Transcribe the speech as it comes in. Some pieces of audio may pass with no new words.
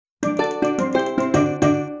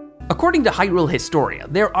According to Hyrule Historia,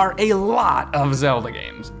 there are a lot of Zelda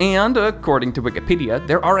games, and according to Wikipedia,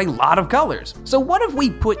 there are a lot of colors. So what if we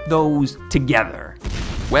put those together?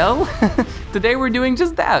 Well, today we're doing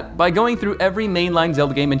just that, by going through every mainline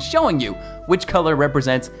Zelda game and showing you which color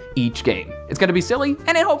represents each game. It's gonna be silly,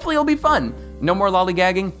 and hopefully it'll be fun. No more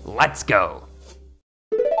lollygagging, let's go.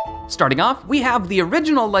 Starting off, we have the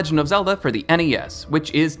original Legend of Zelda for the NES,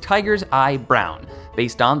 which is Tiger's Eye Brown,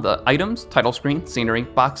 based on the items, title screen, scenery,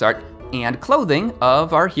 box art, and clothing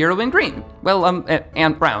of our hero in green. Well,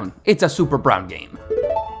 and brown. It's a super brown game.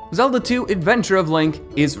 Zelda 2 Adventure of Link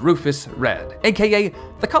is Rufus Red, aka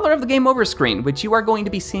the color of the game over screen, which you are going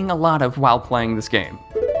to be seeing a lot of while playing this game.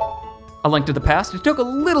 A Link to the Past took a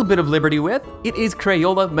little bit of liberty with. It is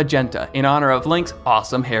Crayola Magenta, in honor of Link's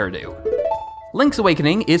awesome hairdo. Link's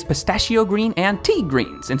Awakening is Pistachio Green and Tea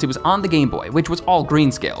Green, since it was on the Game Boy, which was all green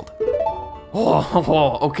scaled.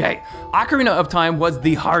 Okay. Ocarina of Time was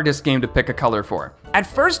the hardest game to pick a color for. At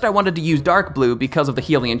first I wanted to use dark blue because of the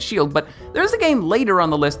Hylian shield, but there's a game later on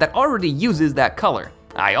the list that already uses that color.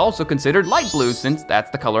 I also considered light blue since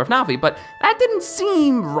that's the color of Navi, but that didn't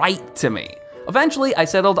seem right to me. Eventually I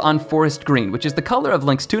settled on Forest Green, which is the color of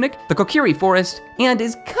Link's tunic, the Kokiri Forest, and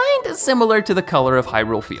is kinda similar to the color of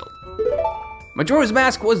Hyrule Field. Majora's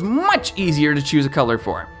Mask was much easier to choose a color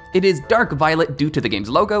for. It is dark violet due to the game's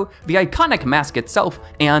logo, the iconic mask itself,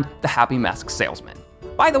 and the Happy Mask Salesman.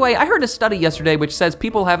 By the way, I heard a study yesterday which says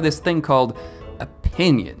people have this thing called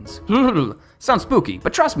opinions. Sounds spooky,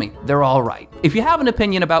 but trust me, they're all right. If you have an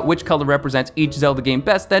opinion about which color represents each Zelda game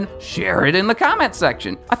best, then share it in the comments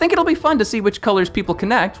section. I think it'll be fun to see which colors people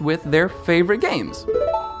connect with their favorite games.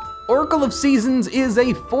 Oracle of Seasons is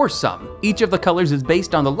a foursome. Each of the colors is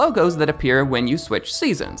based on the logos that appear when you switch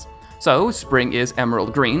seasons. So, spring is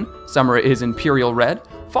emerald green, summer is imperial red,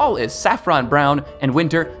 fall is saffron brown, and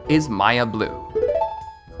winter is Maya blue.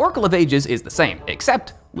 Oracle of Ages is the same,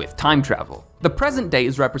 except with time travel. The present day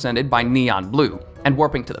is represented by neon blue, and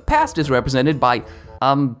warping to the past is represented by,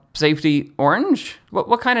 safety orange?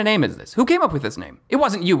 What kind of name is this? Who came up with this name? It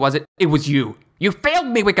wasn't you, was it? It was you. You failed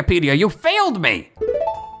me, Wikipedia, you failed me!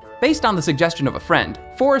 Based on the suggestion of a friend,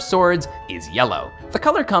 Four Swords is yellow. The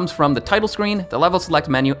color comes from the title screen, the level select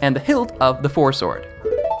menu, and the hilt of the Four Sword.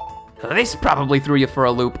 This probably threw you for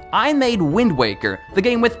a loop. I made Wind Waker, the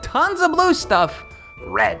game with tons of blue stuff,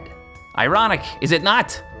 red. Ironic, is it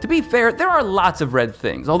not? To be fair, there are lots of red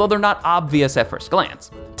things, although they're not obvious at first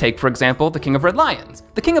glance. Take, for example, the King of Red Lions,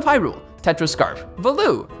 the King of Hyrule, Tetra's Scarf,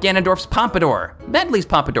 Valoo, Ganondorf's Pompadour, Medley's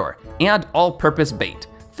Pompadour, and All-Purpose Bait.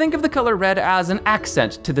 Think of the color red as an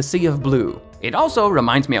accent to the sea of blue. It also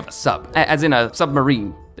reminds me of a sub, as in a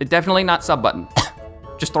submarine. Definitely not sub button.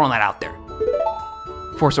 Just throwing that out there.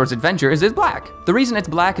 Four Swords Adventures is black. The reason it's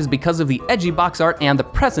black is because of the edgy box art and the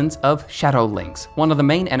presence of Shadow Lynx, one of the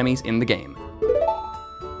main enemies in the game.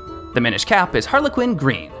 The Minish Cap is Harlequin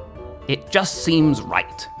green. It just seems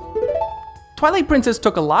right. Twilight Princess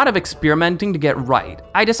took a lot of experimenting to get right.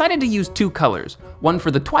 I decided to use two colors, one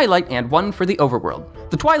for the Twilight and one for the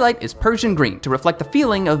Overworld. The Twilight is Persian green to reflect the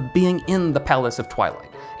feeling of being in the Palace of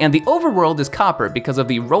Twilight, and the Overworld is copper because of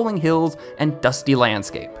the rolling hills and dusty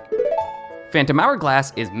landscape. Phantom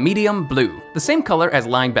Hourglass is medium blue, the same color as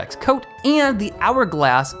Linebeck's coat and the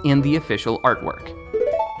hourglass in the official artwork.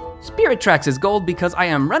 Spirit Tracks is gold because I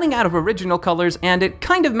am running out of original colors and it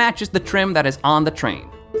kind of matches the trim that is on the train.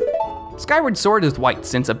 Skyward Sword is white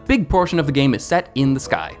since a big portion of the game is set in the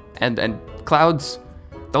sky. And clouds,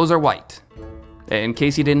 those are white, in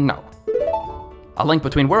case you didn't know. A Link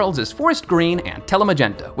Between Worlds is Forest Green and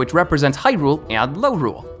Telemagenta, which represents Hyrule and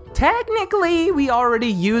Lorule. Technically, we already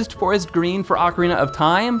used Forest Green for Ocarina of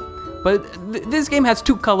Time, but this game has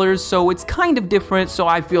two colors, so it's kind of different, so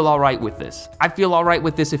I feel alright with this. I feel alright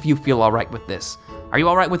with this if you feel alright with this. Are you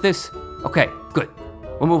alright with this? Okay, good.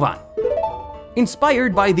 We'll move on.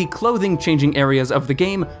 Inspired by the clothing changing areas of the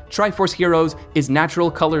game, Triforce Heroes is Natural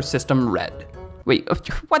Color System Red. Wait,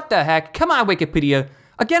 what the heck? Come on, Wikipedia.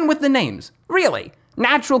 Again with the names. Really?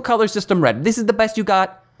 Natural Color System Red. This is the best you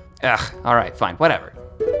got? Ugh, alright, fine, whatever.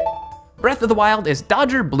 Breath of the Wild is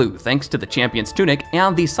Dodger Blue thanks to the Champion's Tunic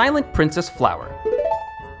and the Silent Princess Flower.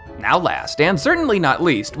 Now last, and certainly not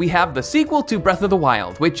least, we have the sequel to Breath of the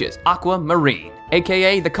Wild, which is Aquamarine,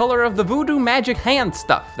 aka the color of the voodoo magic hand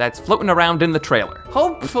stuff that's floating around in the trailer.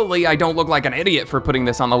 Hopefully I don't look like an idiot for putting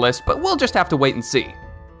this on the list, but we'll just have to wait and see.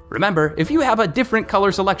 Remember, if you have a different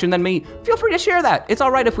color selection than me, feel free to share that. It's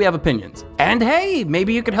alright if we have opinions. And hey,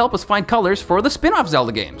 maybe you could help us find colors for the spin-off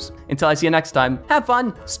Zelda games. Until I see you next time, have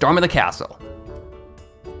fun, storm of the castle.